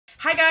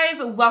Hi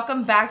guys,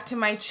 welcome back to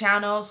my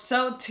channel.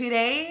 So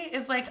today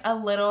is like a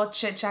little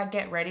chit chat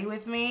get ready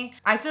with me.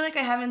 I feel like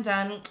I haven't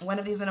done one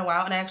of these in a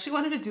while and I actually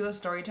wanted to do a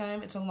story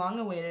time. It's a long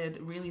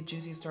awaited, really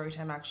juicy story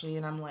time actually,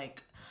 and I'm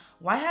like,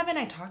 why haven't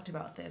I talked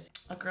about this?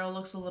 A girl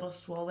looks a little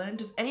swollen.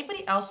 Does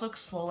anybody else look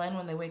swollen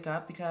when they wake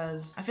up?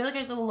 Because I feel like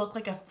I look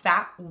like a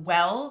fat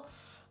well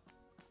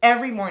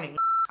every morning.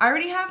 I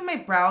already have my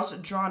brows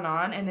drawn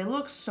on and they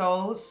look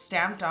so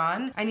stamped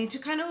on. I need to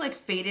kind of like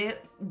fade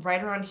it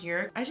right around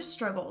here. I just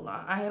struggle a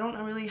lot. I don't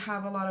really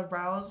have a lot of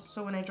brows,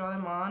 so when I draw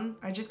them on,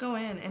 I just go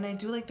in and I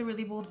do like the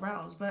really bold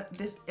brows. But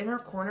this inner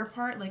corner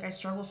part, like I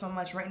struggle so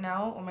much right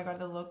now. Oh my god,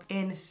 they look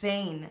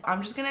insane.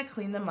 I'm just gonna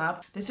clean them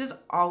up. This is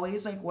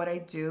always like what I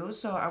do,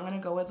 so I'm gonna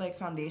go with like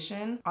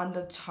foundation on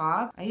the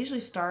top. I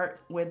usually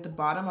start with the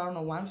bottom. I don't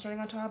know why I'm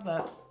starting on top,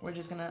 but we're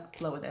just gonna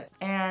flow with it.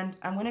 And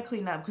I'm gonna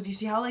clean up because you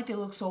see how like they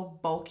look so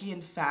bulky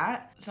and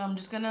fat, so I'm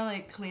just gonna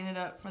like clean it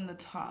up from the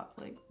top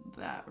like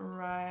that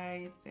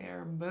right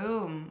there.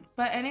 Boom.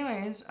 But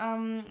anyways,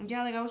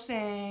 yeah, like I was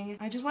saying,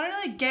 I just wanted to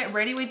like get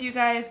ready with you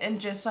guys and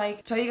just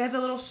like tell you guys a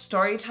little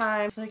story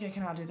time. I feel like I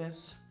cannot do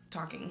this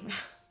talking.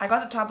 I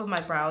got the top of my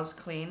brows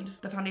cleaned.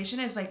 The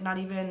foundation is like not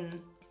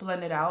even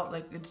blended out,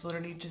 like it's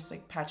literally just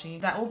like patchy.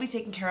 That will be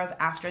taken care of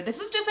after. This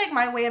is just like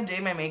my way of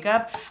doing my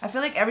makeup. I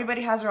feel like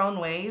everybody has their own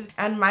ways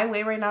and my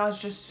way right now is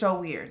just so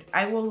weird.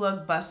 I will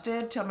look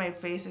busted till my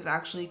face is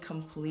actually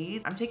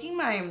complete. I'm taking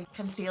my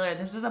concealer.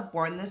 This is a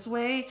Born This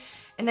Way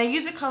and I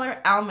use the color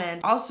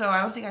Almond. Also,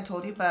 I don't think I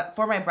told you, but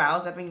for my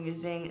brows, I've been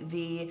using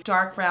the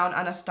dark brown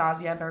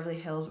Anastasia Beverly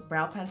Hills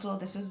brow pencil.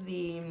 This is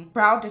the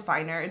brow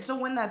definer. It's the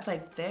one that's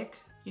like thick.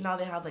 You know,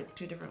 they have like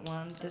two different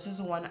ones. This is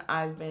the one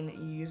I've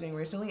been using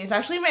recently. It's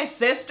actually my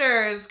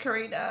sister's.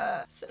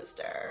 Karina,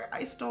 sister,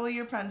 I stole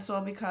your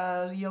pencil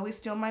because you always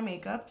steal my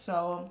makeup.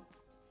 So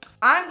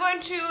I'm going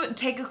to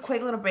take a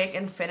quick little break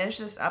and finish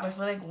this up. I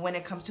feel like when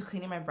it comes to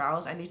cleaning my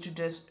brows, I need to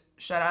just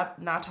shut up,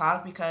 not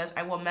talk, because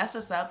I will mess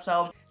this up.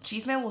 So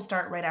Cheese Man will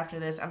start right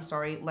after this. I'm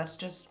sorry. Let's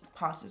just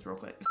pause this real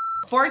quick.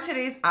 For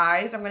today's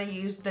eyes, I'm gonna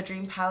use the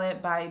Dream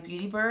Palette by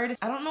Beauty Bird.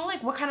 I don't know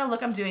like what kind of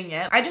look I'm doing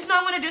yet. I just know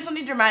I want to do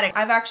something dramatic.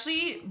 I've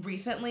actually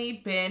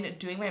recently been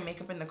doing my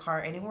makeup in the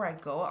car. Anywhere I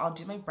go, I'll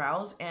do my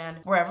brows, and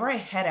wherever I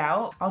head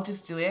out, I'll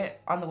just do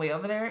it on the way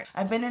over there.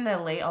 I've been in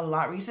LA a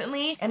lot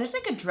recently, and it's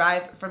like a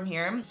drive from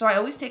here. So I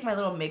always take my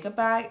little makeup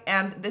bag,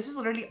 and this is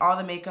literally all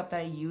the makeup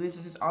that I use.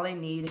 This is all I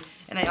need.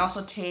 And I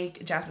also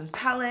take Jasmine's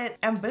palette,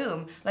 and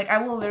boom. Like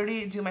I will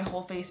literally do my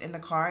whole face in the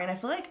car, and I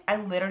feel like I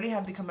literally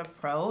have become a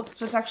pro.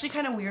 So it's actually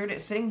kind of weird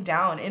sitting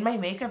down in my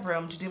makeup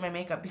room to do my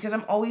makeup because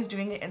I'm always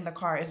doing it in the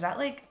car. Is that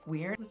like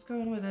weird? Let's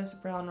go in with this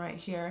brown right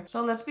here.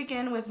 So let's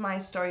begin with my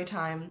story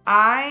time.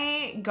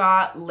 I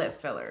got lip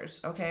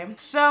fillers, okay?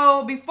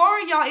 So before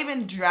y'all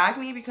even drag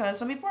me, because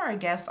some people are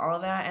against all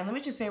of that, and let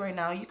me just say right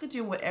now, you could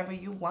do whatever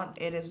you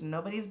want. It is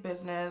nobody's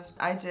business.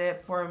 I did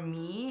it for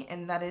me,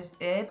 and that is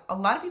it. A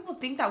lot of people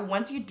think that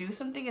once you do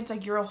something, it's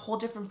like you're a whole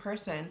different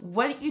person.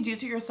 What you do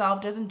to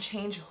yourself doesn't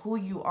change who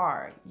you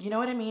are. You know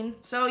what I mean?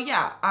 So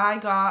yeah, I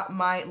got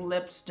my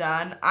lips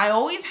done. I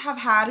always have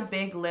had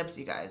big lips,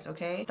 you guys,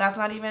 okay? That's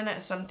not even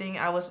something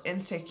I was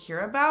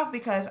insecure about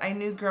because I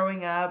knew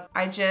growing up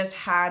I just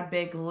had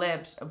big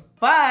lips,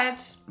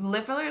 but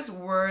lip fillers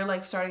were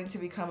like starting to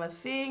become a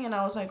thing and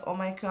I was like, oh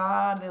my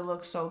god, they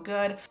look so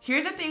good.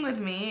 Here's the thing with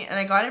me, and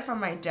I got it from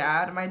my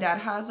dad. My dad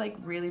has like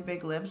really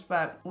big lips,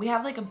 but we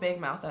have like a big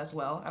mouth as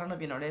well. I don't know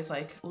if you noticed,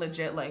 like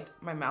legit, like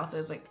my mouth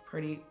is like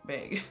pretty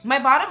big. My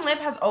bottom lip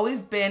has always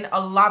been a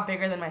lot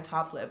bigger than my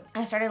top lip.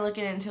 I started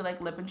looking into like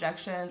lip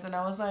injections and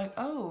I was like,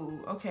 oh,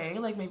 okay,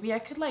 like maybe I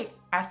could like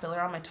add filler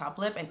on my top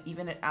lip and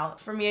even it out.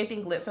 For me, I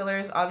think lip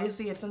fillers,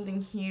 obviously it's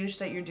something huge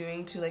that you're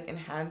doing to like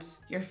enhance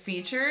your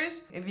features.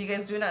 If you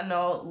guys do not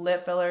know,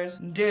 lip fillers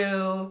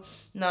do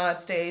not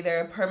stay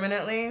there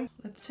permanently.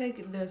 Let's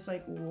take this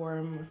like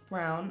warm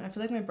brown. I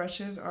feel like my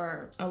brushes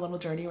are a little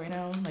dirty right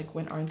now. Like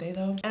when aren't they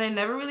though? And I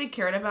never really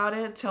cared about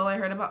it till I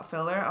heard about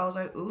filler. I was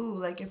like, ooh,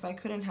 like if I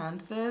could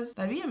enhance this,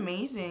 that'd be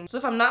amazing. So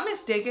if I'm not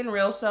mistaken,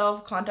 Real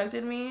Self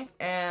contacted me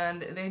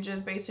and they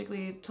just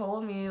basically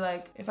told me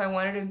like if I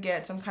wanted to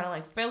get some kind of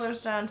like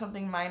fillers done,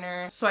 something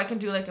minor, so I can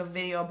do like a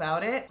video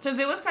about it. Since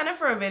it was kind of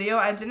for a video,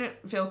 I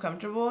didn't feel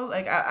comfortable.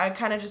 Like I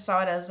kind of just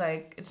saw it as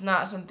like it's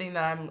not something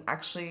that I'm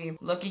actually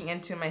looking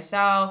into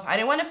myself. I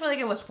didn't want to feel like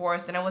it was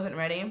forced and I wasn't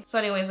ready. So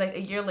anyways, like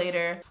a year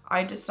later,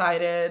 I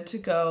decided to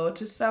go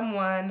to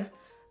someone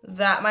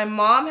that my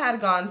mom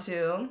had gone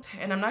to,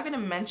 and I'm not gonna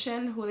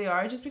mention who they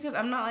are just because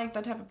I'm not like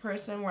that type of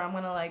person where I'm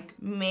gonna like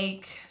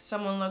make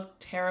someone look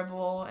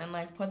terrible and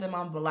like put them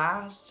on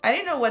blast. I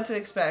didn't know what to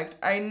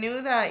expect. I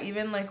knew that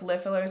even like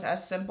lip fillers,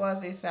 as simple as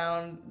they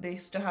sound, they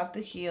still have to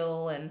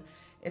heal and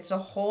it's a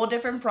whole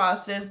different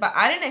process, but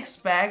I didn't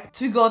expect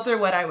to go through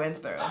what I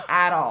went through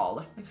at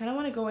all. I kind of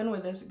want to go in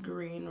with this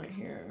green right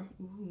here.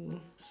 Ooh.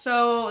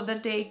 So the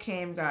day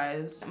came,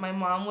 guys. My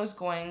mom was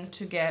going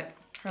to get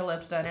her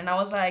lips done and I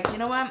was like, you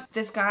know what?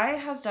 This guy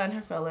has done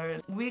her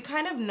fillers. We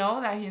kind of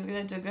know that he's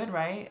gonna do good,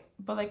 right?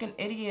 But like an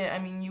idiot, I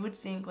mean, you would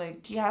think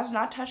like he has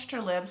not touched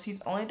her lips.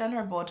 He's only done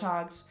her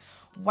Botox.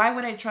 why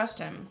would I trust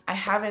him? I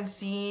haven't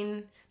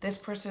seen this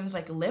person's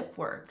like lip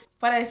work,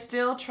 but I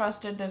still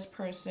trusted this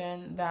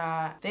person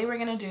that they were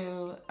gonna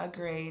do a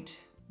great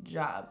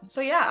job.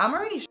 So yeah, I'm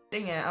already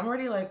shitting it. I'm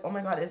already like, oh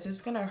my God, is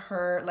this gonna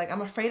hurt? Like,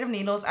 I'm afraid of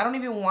needles. I don't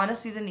even want to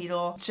see the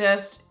needle.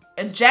 Just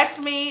inject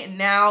me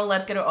now,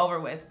 let's get it over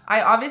with.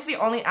 I obviously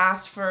only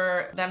asked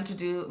for them to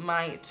do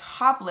my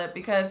top lip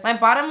because my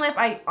bottom lip,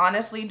 I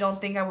honestly don't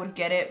think I would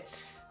get it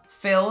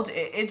filled.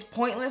 It's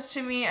pointless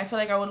to me. I feel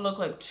like I would look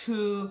like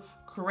too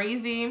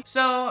crazy. So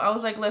I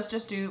was like, let's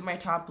just do my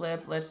top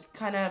lip. Let's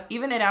kind of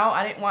even it out.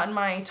 I didn't want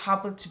my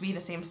top lip to be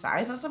the same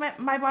size as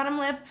my bottom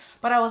lip,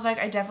 but I was like,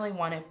 I definitely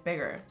want it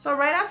bigger. So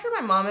right after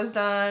my mom is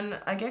done,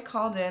 I get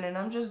called in and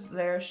I'm just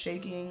there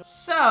shaking.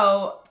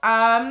 So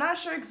I'm not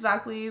sure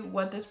exactly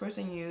what this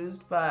person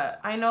used,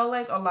 but I know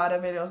like a lot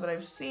of videos that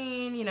I've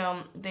seen, you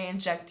know, they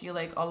inject you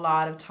like a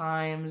lot of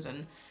times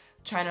and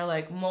trying to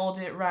like mold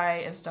it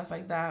right and stuff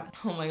like that.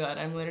 Oh my God,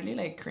 I'm literally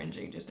like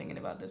cringing just thinking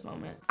about this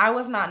moment. I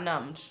was not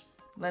numbed.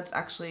 Let's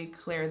actually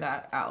clear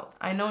that out.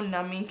 I know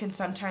numbing can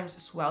sometimes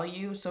swell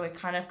you, so it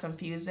kind of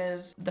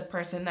confuses the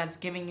person that's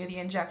giving you the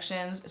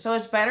injections. So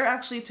it's better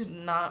actually to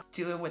not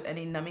do it with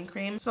any numbing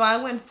cream. So I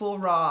went full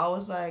raw. I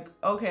was like,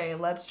 okay,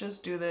 let's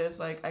just do this.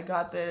 Like, I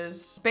got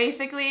this.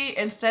 Basically,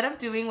 instead of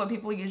doing what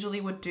people usually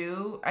would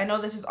do, I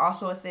know this is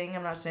also a thing.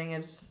 I'm not saying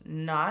it's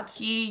not.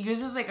 He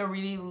uses like a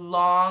really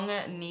long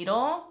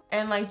needle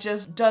and like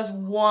just does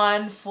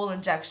one full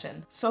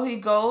injection. So he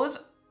goes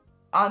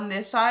on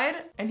this side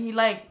and he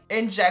like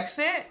injects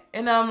it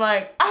and I'm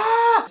like,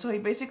 ah! So he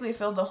basically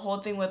filled the whole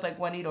thing with like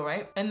one needle,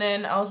 right? And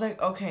then I was like,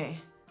 okay,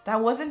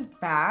 that wasn't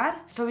bad.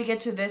 So we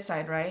get to this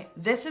side, right?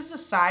 This is the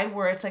side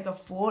where it's like a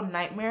full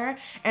nightmare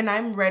and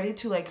I'm ready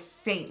to like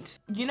faint.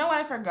 You know what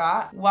I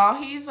forgot?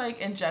 While he's like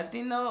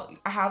injecting though,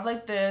 I have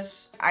like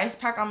this ice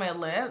pack on my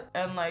lip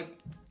and like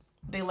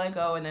they let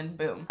go and then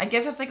boom. I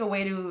guess it's like a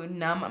way to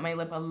numb my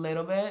lip a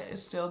little bit. It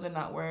still did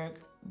not work,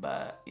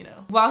 but you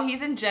know. While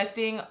he's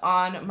injecting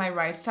on my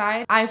right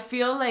side, I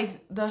feel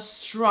like the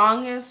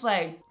strongest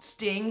like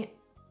sting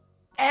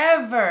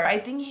ever. I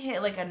think he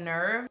hit like a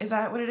nerve. Is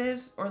that what it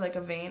is? Or like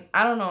a vein?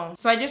 I don't know.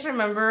 So I just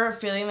remember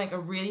feeling like a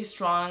really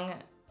strong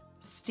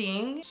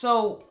sting.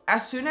 So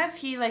as soon as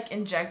he like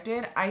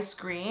injected, I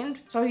screamed.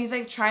 So he's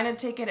like trying to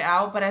take it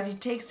out, but as he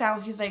takes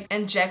out, he's like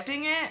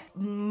injecting it.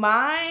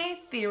 My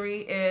theory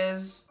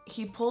is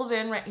he pulls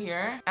in right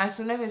here. As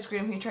soon as I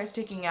scream, he tries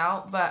taking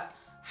out, but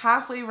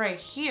halfway right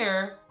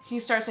here, he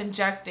starts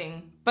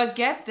injecting. But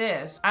get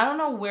this, I don't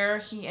know where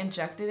he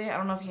injected it. I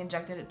don't know if he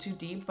injected it too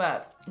deep,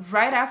 but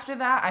right after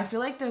that, I feel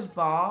like this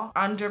ball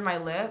under my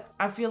lip,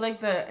 I feel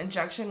like the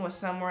injection was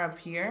somewhere up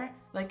here,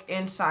 like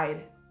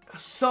inside.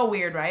 So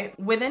weird, right?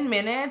 Within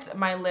minutes,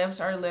 my lips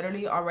are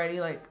literally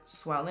already like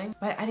swelling,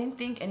 but I didn't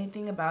think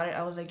anything about it.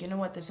 I was like, you know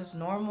what, this is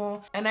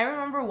normal. And I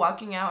remember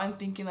walking out and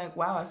thinking like,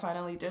 wow, I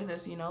finally did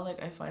this, you know,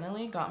 like I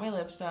finally got my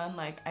lips done.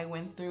 Like I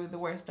went through the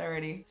worst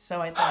already. So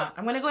I thought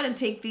I'm gonna go ahead and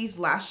take these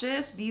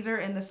lashes. These are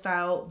in the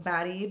style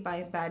Baddie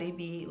by Baddie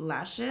B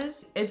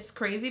lashes. It's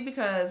crazy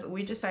because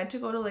we decided to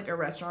go to like a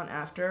restaurant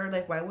after.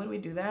 Like, why would we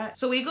do that?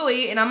 So we go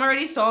eat and I'm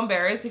already so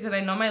embarrassed because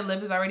I know my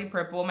lip is already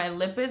purple. My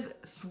lip is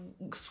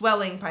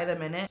swelling by the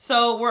minute.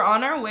 So we're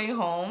on our way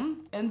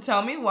home and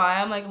tell me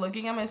why I'm like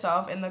looking at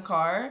myself in the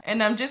car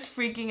and I'm just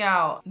freaking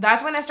out.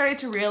 That's when I started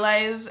to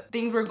realize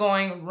things were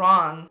going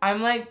wrong.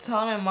 I'm like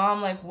telling my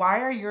mom like,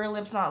 why are your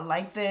lips not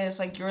like this?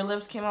 Like your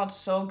lips came out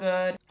so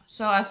good.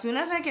 So as soon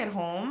as I get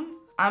home,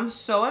 I'm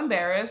so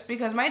embarrassed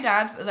because my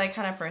dad's like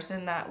kind of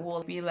person that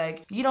will be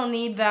like, you don't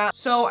need that.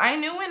 So I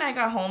knew when I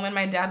got home and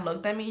my dad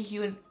looked at me,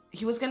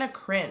 he was gonna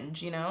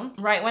cringe, you know?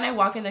 Right when I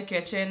walk in the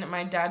kitchen,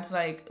 my dad's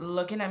like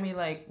looking at me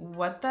like,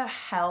 what the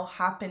hell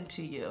happened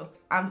to you?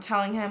 I'm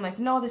telling him like,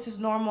 no, this is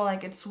normal,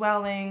 like it's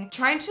swelling.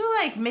 Trying to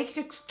like make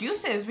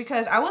excuses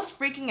because I was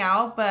freaking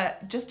out,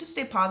 but just to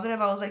stay positive,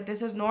 I was like,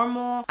 this is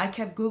normal. I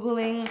kept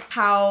Googling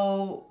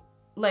how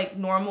like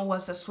normal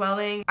was the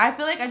swelling. I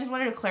feel like I just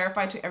wanted to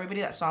clarify to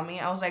everybody that saw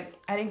me. I was like,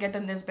 I didn't get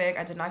them this big.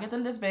 I did not get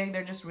them this big.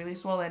 They're just really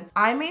swollen.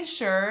 I made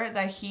sure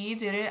that he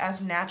did it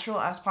as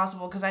natural as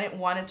possible because I didn't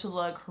want it to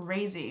look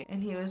crazy.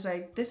 And he was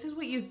like, this is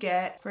what you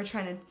get for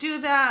trying to do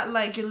that.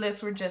 Like your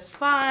lips were just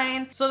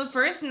fine. So the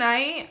first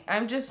night,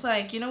 I'm just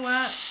like, you know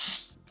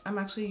what? I'm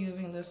actually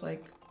using this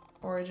like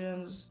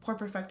Origins Pore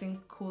Perfecting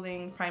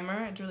Cooling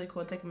Primer. It's really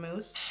cool. It's like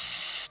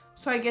mousse.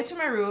 So I get to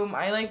my room,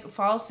 I like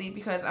fall asleep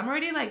because I'm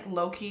already like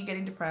low-key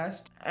getting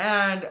depressed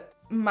and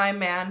my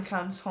man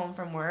comes home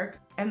from work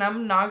and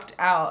I'm knocked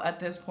out at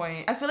this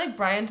point. I feel like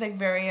Brian's like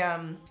very,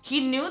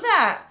 he knew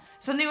that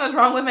something was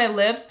wrong with my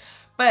lips,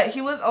 but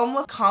he was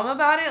almost calm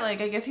about it.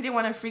 Like I guess he didn't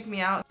want to freak me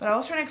out, but I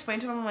was trying to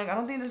explain to him, I'm like, I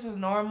don't think this is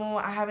normal.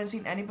 I haven't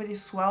seen anybody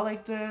swell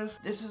like this.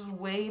 This is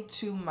way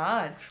too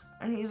much.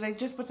 And he's like,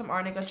 just put some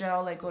arnica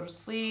gel, like go to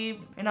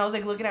sleep. And I was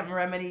like looking at my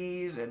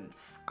remedies and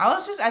I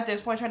was just at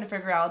this point trying to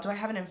figure out, do I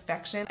have an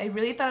infection? I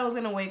really thought I was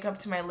gonna wake up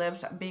to my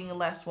lips being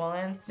less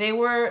swollen. They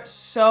were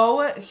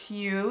so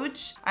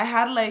huge. I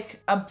had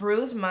like a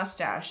bruised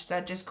mustache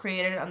that just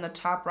created on the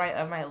top right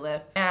of my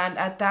lip. And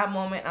at that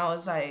moment, I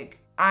was like,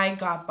 I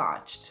got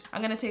botched.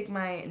 I'm gonna take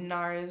my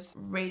NARS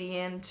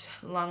Radiant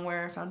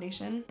Longwear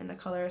Foundation in the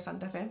color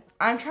Santa Fe.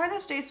 I'm trying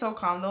to stay so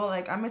calm though,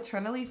 like I'm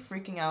eternally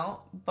freaking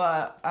out,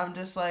 but I'm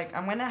just like,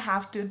 I'm gonna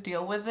have to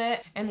deal with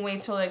it and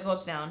wait till it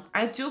goes down.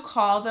 I do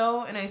call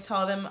though, and I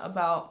tell them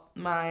about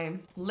my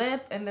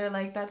lip, and they're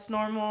like, that's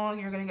normal,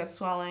 you're gonna get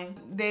swelling.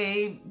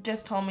 They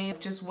just told me,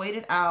 just wait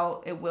it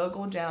out, it will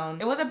go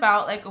down. It was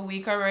about like a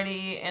week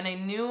already, and I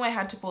knew I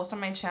had to post on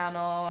my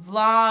channel,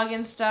 vlog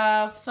and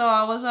stuff. So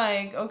I was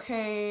like,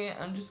 okay,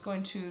 I'm just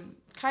going to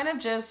kind of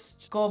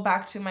just go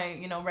back to my,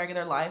 you know,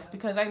 regular life,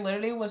 because I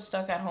literally was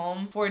stuck at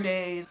home for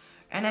days.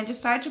 And I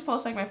decided to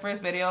post like my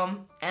first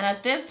video, and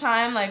at this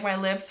time like my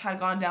lips had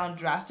gone down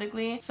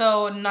drastically,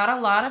 so not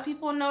a lot of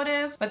people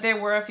noticed, but there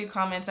were a few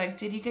comments like,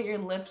 did you get your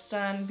lips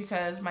done?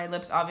 Because my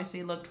lips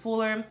obviously looked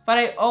fuller. But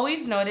I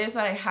always noticed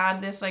that I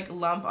had this like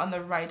lump on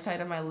the right side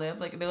of my lip,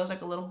 like there was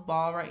like a little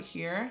ball right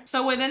here.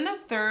 So within the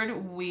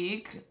 3rd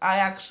week I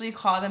actually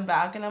called them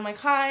back and I'm like,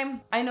 hi,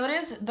 I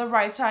noticed the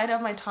right side of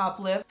my top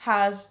lip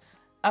has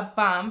a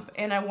bump,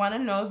 and I want to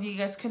know if you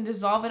guys can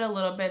dissolve it a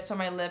little bit so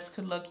my lips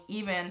could look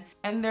even.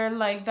 And they're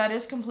like, that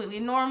is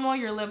completely normal,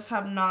 your lips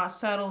have not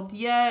settled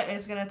yet,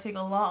 it's gonna take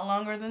a lot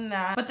longer than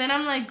that. But then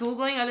I'm like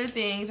googling other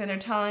things, and they're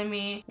telling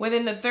me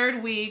within the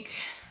 3rd week,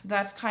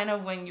 that's kind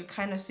of when you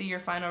kind of see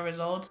your final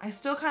results. I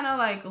still kind of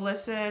like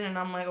listen, and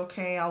I'm like,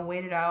 okay, I'll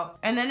wait it out.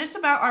 And then it's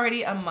about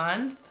already a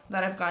month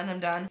that I've gotten them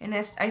done, and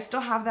I still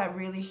have that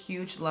really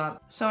huge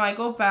lump. So I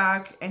go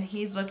back and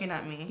he's looking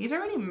at me. He's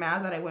already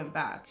mad that I went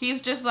back.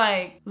 He's just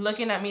like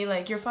looking at me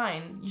like, you're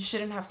fine, you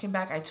shouldn't have come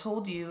back, I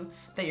told you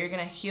that you're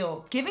gonna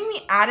heal, giving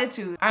me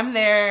attitude. I'm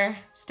there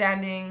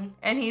standing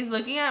and he's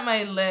looking at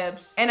my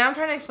lips, and I'm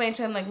trying to explain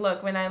to him like,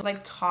 look, when I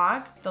like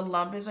talk, the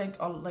lump is like,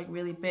 oh, like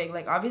really big.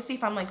 Like obviously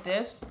if I'm like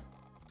this,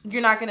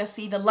 you're not gonna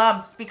see the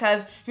lumps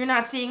because you're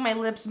not seeing my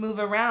lips move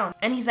around.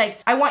 And he's like,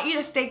 I want you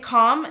to stay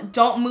calm,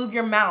 don't move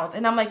your mouth.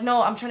 And I'm like,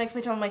 no, I'm trying to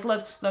explain to him, I'm like,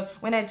 look,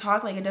 when I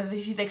talk, like it does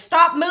this. He's like,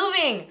 stop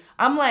moving.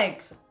 I'm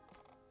like,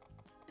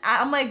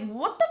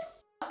 what the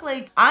fuck?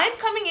 Like, I'm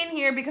coming in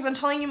here because I'm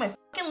telling you my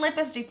fucking lip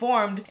is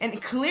deformed, and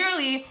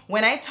clearly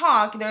when I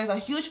talk, there's a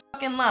huge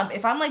fucking lump.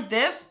 If I'm like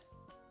this,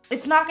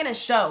 it's not gonna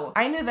show.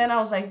 I knew then, I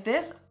was like,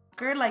 this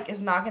like is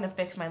not gonna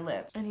fix my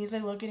lip. And he's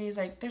like looking, he's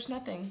like, there's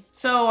nothing.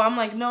 So I'm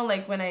like, no,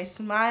 like when I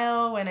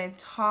smile, when I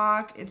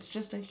talk, it's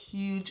just a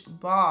huge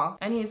ball.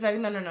 And he's like,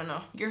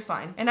 no, you're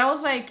fine. And I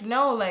was like,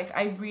 no, like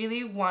I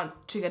really want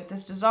to get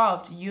this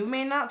dissolved. You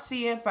may not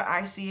see it, but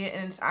I see it,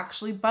 and it's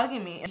actually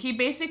bugging me. And he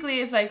basically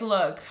is like,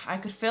 look, I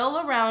could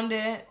fill around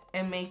it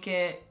and make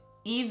it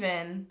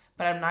even,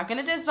 but I'm not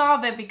gonna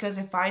dissolve it, because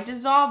if I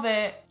dissolve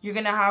it, you're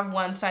gonna have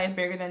one side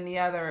bigger than the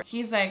other.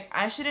 He's like,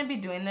 I shouldn't be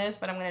doing this,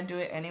 but I'm gonna do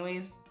it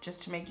anyways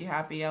just to make you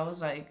happy. I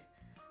was like,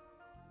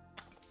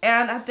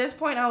 and at this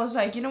point I was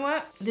like, you know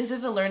what? This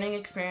is a learning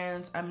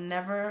experience. I'm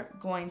never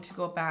going to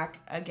go back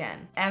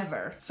again,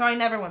 ever. So I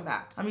never went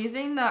back. I'm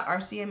using the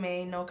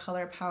RCMA No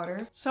Color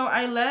Powder. So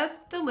I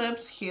let the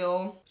lips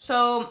heal.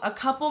 So a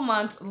couple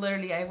months,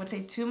 literally, I would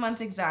say 2 months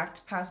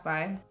exact passed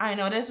by. I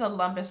noticed a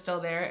lump is still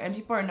there, and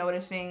people are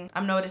noticing.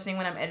 I'm noticing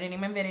when I'm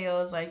editing my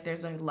videos, like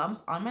there's a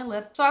lump on my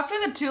lip. So after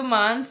the 2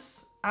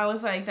 months, I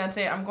was like, that's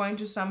it. I'm going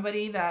to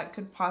somebody that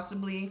could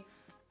possibly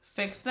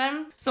fix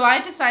them. So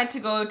I decided to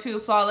go to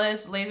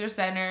Flawless Laser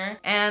Center,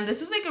 and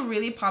this is like a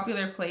really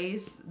popular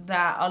place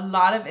that a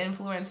lot of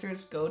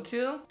influencers go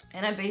to.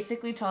 And I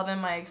basically tell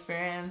them my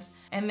experience,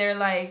 and they're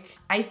like,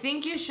 I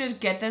think you should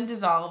get them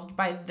dissolved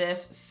by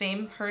this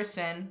same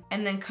person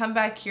and then come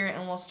back here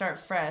and we'll start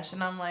fresh.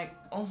 And I'm like,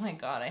 oh my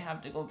god, I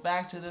have to go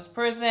back to this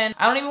person.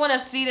 I don't even want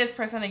to see this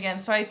person again.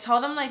 So I tell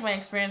them like my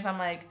experience. I'm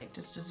like,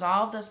 just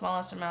dissolve the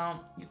smallest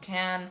amount you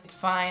can, it's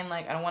fine.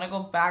 Like I don't want to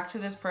go back to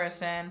this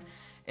person.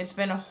 It's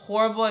been a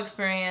horrible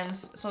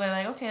experience. So they're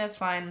like, okay, that's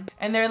fine.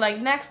 And they're like,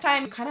 next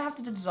time you kind of have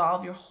to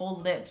dissolve your whole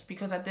lips,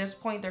 because at this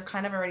point they're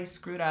kind of already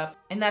screwed up.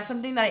 And that's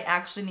something that I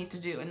actually need to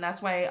do. And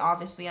that's why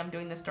obviously I'm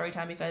doing this story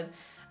time, because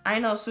I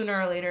know sooner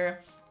or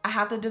later I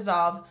have to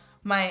dissolve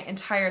my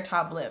entire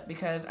top lip,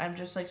 because I'm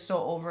just like so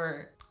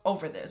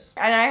over this.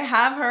 And I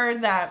have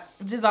heard that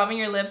dissolving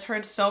your lips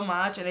hurts so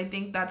much, and I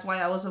think that's why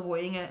I was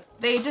avoiding it.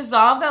 They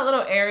dissolved that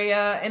little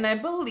area, and I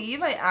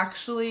believe I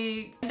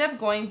actually ended up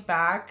going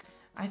back,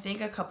 I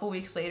think a couple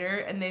weeks later,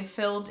 and they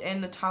filled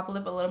in the top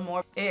lip a little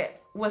more. It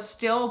was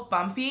still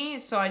bumpy,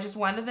 so I just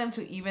wanted them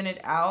to even it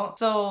out.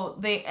 So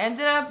they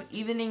ended up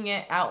evening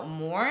it out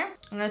more.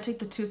 I'm gonna take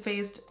the Too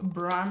Faced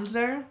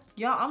bronzer.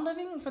 Y'all, I'm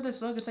living for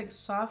this look. It's like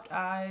soft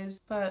eyes,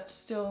 but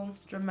still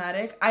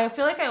dramatic. I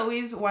feel like I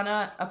always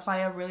wanna apply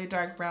a really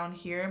dark brown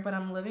here, but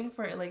I'm living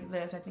for it like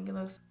this. I think it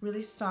looks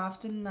really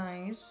soft and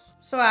nice.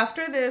 So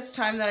after this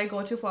time that I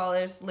go to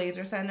Flawless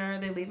Laser Center,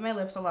 they leave my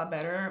lips a lot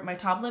better. My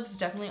top lip's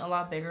definitely a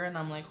lot bigger, and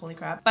I'm like, holy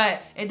crap.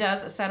 But it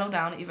does settle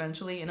down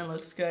eventually, and it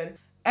looks good.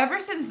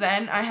 Ever since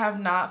then, I have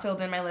not filled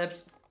in my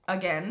lips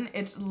again.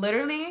 It's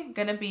literally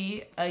gonna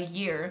be a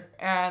year,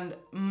 and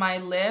my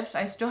lips,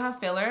 I still have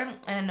filler,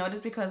 and I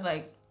noticed because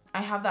like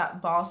I have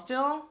that ball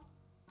still.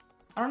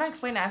 I don't know how to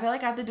explain it. I feel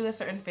like I have to do a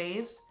certain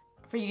phase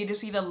for you to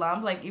see the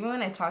lump. Like even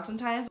when I talk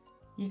sometimes,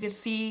 you could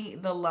see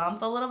the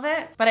lump a little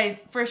bit, but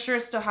I for sure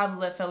still have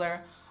lip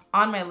filler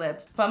on my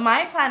lip. But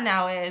my plan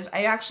now is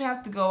I actually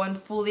have to go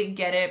and fully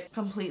get it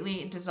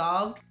completely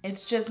dissolved.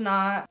 It's just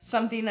not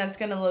something that's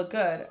gonna look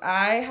good.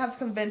 I have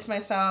convinced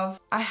myself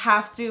I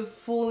have to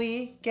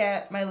fully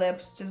get my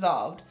lips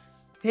dissolved.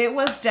 It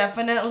was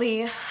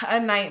definitely a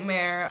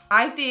nightmare.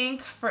 I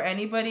think for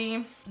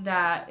anybody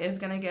that is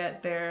gonna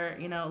get their,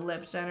 you know,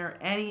 lips done or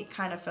any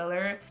kind of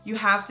filler, you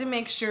have to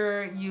make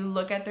sure you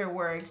look at their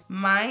work.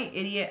 My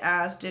idiot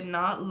ass did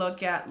not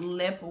look at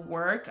lip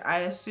work. I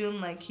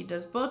assumed like he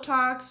does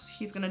Botox,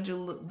 he's gonna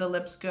do the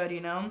lips good, you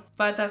know?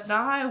 But that's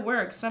not how it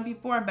works. Some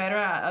people are better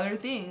at other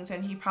things,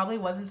 and he probably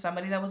wasn't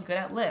somebody that was good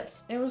at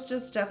lips. It was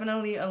just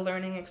definitely a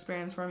learning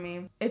experience for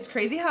me. It's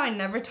crazy how I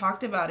never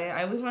talked about it.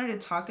 I always wanted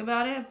to talk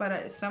about it,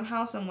 but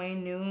somehow, some way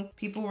knew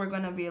people were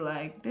gonna be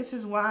like, this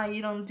is why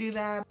you don't do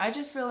that. I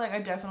just feel like I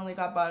definitely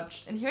got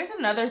botched. And here's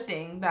another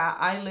thing that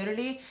I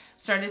literally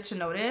started to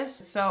notice.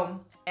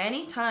 So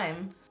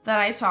anytime that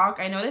I talk,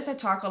 I notice I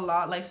talk a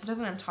lot. Like sometimes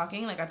when I'm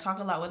talking, like I talk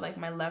a lot with like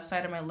my left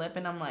side of my lip,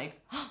 and I'm like,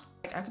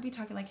 like I could be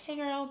talking like, hey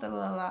girl, blah,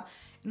 blah, blah.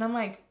 And I'm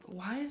like,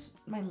 why is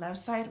my left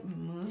side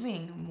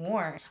moving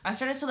more? I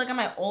started to look at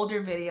my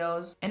older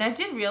videos, and I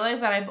didn't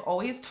realize that I've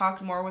always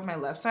talked more with my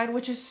left side,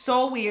 which is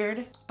so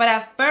weird. But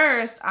at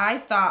first I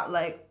thought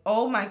like,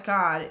 oh my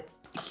God,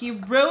 he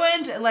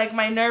ruined like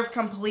my nerve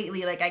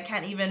completely. Like I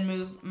can't even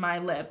move my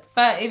lip.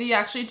 But if you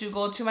actually do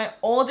go to my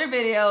older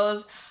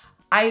videos,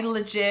 I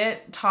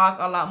legit talk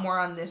a lot more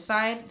on this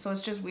side. So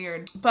it's just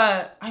weird.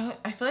 But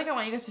I feel like I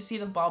want you guys to see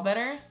the ball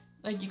better.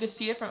 Like you could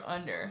see it from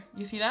under.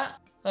 You see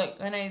that? Like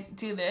when I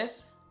do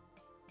this,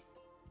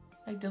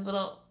 like the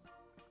little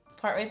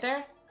part right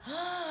there,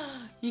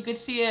 you could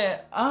see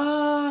it.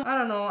 I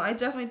don't know. I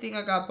definitely think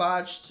I got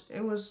botched.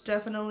 It was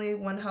definitely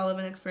one hell of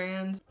an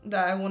experience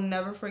that I will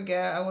never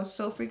forget. I was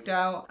so freaked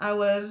out. I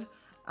was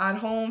at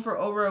home for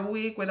over a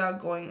week without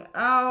going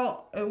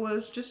out. It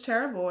was just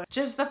terrible.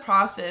 Just the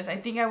process. I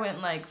think I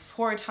went like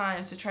 4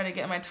 times to try to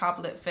get my top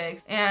lip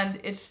fixed, and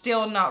it's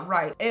still not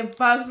right. It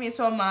bugs me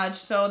so much.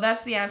 So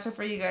that's the answer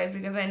for you guys,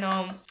 because I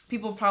know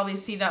people probably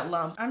see that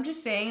lump. I'm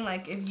just saying,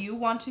 like, if you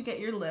want to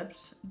get your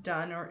lips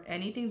done or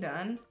anything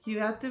done, you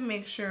have to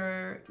make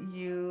sure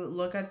you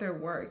look at their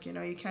work. You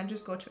know, you can't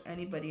just go to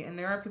anybody, and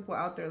there are people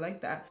out there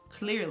like that,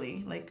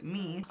 clearly, like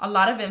me. A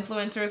lot of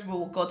influencers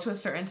will go to a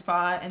certain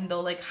spot and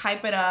they'll like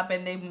hype it up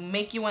and they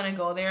make you want to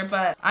go there.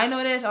 But I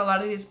noticed a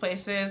lot of these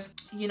places,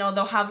 you know,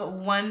 they'll have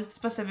one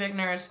specific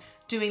nurse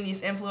doing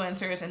these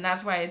influencers, and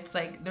that's why it's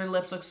like their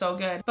lips look so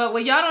good. But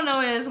what y'all don't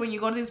know is when you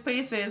go to these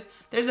places,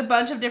 there's a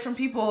bunch of different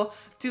people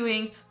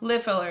doing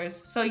lip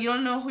fillers. So you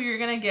don't know who you're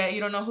gonna get.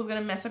 You don't know who's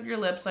gonna mess up your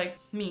lips like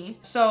me.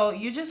 So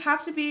you just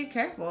have to be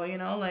careful, you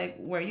know, like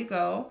where you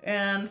go.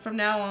 And from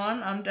now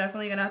on, I'm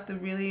definitely gonna have to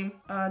really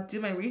do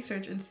my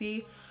research and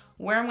see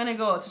where I'm gonna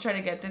go to try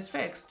to get this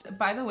fixed.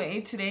 By the way,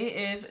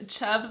 today is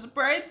Chubb's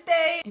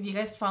birthday. If you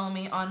guys follow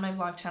me on my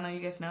vlog channel, you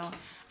guys know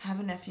I have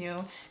a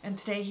nephew, and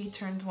today he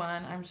turns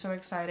 1. I'm so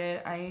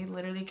excited. I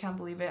literally can't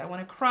believe it. I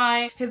want to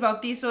cry. His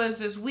bautizo is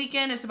this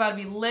weekend. It's about to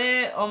be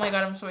lit. Oh my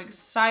God, I'm so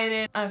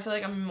excited. I feel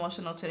like I'm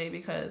emotional today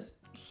because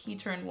he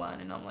turned 1,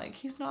 and I'm like,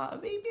 he's not a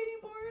baby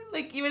anymore.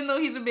 Like, even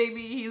though he's a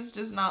baby, he's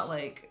just not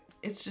like,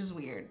 it's just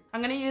weird.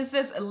 I'm gonna use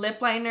this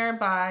lip liner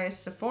by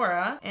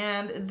Sephora,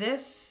 and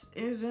this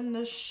is in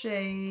the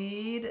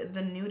shade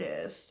The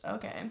Nudist.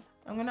 Okay.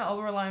 I'm gonna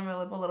overline my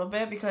lip a little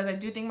bit because I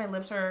do think my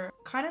lips are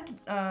kind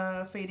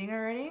of fading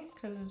already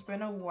because it's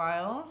been a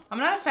while. I'm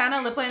not a fan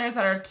of lip liners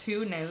that are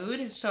too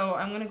nude, so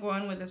I'm gonna go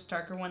in with this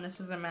darker one. This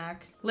is a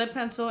MAC lip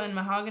pencil in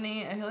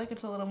mahogany. I feel like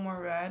it's a little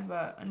more red,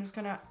 but I'm just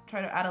gonna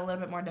try to add a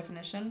little bit more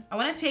definition. I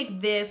want to take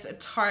this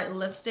Tarte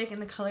lipstick in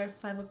the color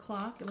 5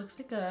 o'clock. It looks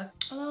like a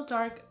little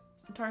dark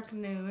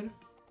nude.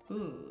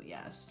 Ooh,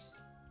 yes.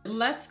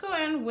 Let's go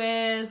in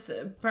with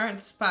Burnt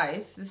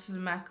Spice. This is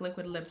MAC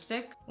liquid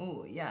lipstick.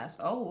 Oh, yes.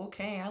 Oh,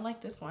 okay. I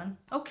like this one.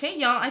 Okay,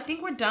 y'all. I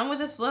think we're done with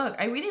this look.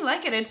 I really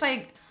like it. It's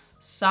like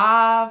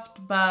soft,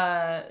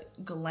 but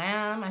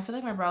glam. I feel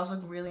like my brows look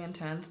really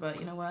intense,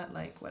 but you know what?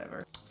 Like,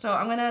 whatever. So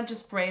I'm gonna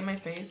just spray my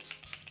face.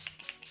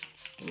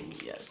 Ooh,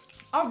 yes.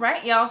 All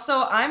right, y'all.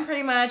 So I'm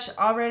pretty much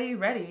already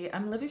ready.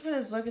 I'm living for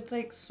this look. It's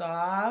like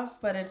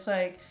soft, but it's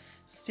like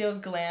still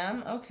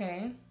glam.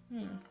 Okay.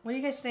 What do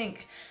you guys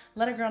think?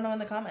 Let a girl know in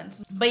the comments.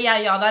 But yeah,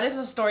 y'all, that is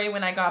the story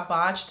when I got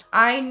botched.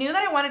 I knew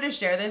that I wanted to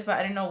share this, but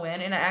I didn't know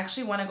when, and I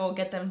actually want to go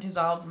get them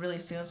dissolved really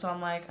soon. So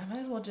I'm like, I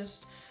might as well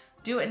just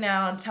do it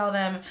now and tell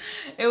them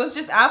it was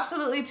just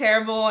absolutely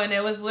terrible, and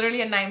it was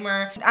literally a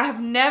nightmare. I have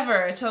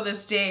never till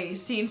this day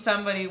seen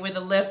somebody with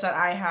the lips that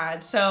I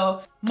had.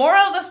 So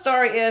moral of the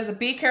story is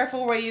be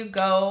careful where you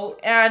go.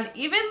 And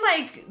even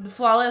like the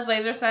Flawless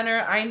Laser Center,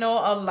 I know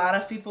a lot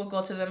of people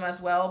go to them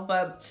as well,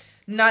 but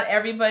not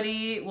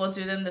everybody will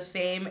do them the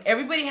same.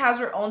 Everybody has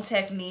their own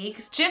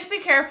techniques. Just be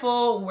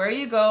careful where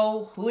you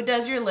go, who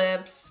does your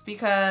lips,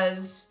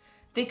 because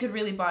they could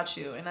really botch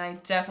you. And I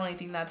definitely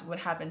think that's what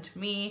happened to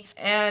me.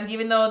 And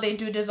even though they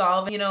do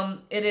dissolve, you know,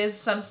 it is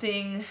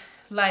something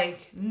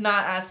like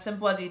not as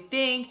simple as you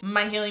think.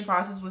 My healing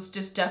process was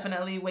just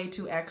definitely way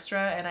too extra,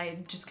 and I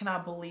just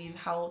cannot believe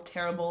how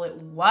terrible it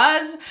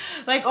was.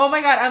 Like, oh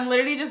my god, I'm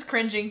literally just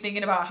cringing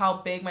thinking about how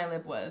big my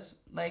lip was.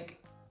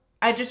 Like,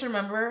 I just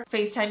remember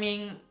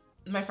FaceTiming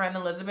my friend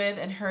Elizabeth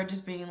and her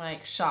just being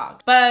like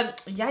shocked.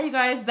 But yeah, you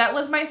guys, that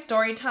was my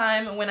story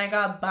time when I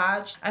got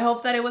botched. I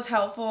hope that it was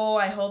helpful.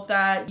 I hope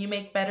that you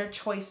make better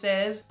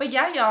choices. But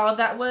yeah, y'all,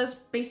 that was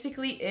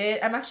basically it.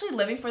 I'm actually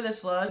living for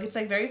this look. It's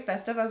like very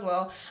festive as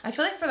well. I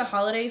feel like for the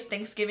holidays,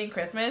 Thanksgiving,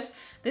 Christmas,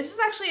 this is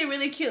actually a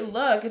really cute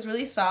look. It's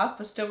really soft,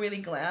 but still really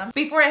glam.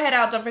 Before I head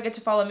out, don't forget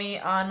to follow me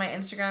on my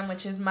Instagram,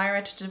 which is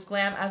Myra Touch of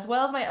Glam, as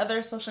well as my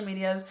other social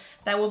medias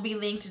that will be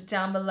linked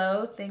down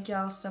below. Thank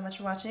y'all so much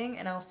for watching,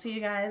 and I'll see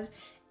you guys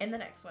in the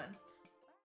next one.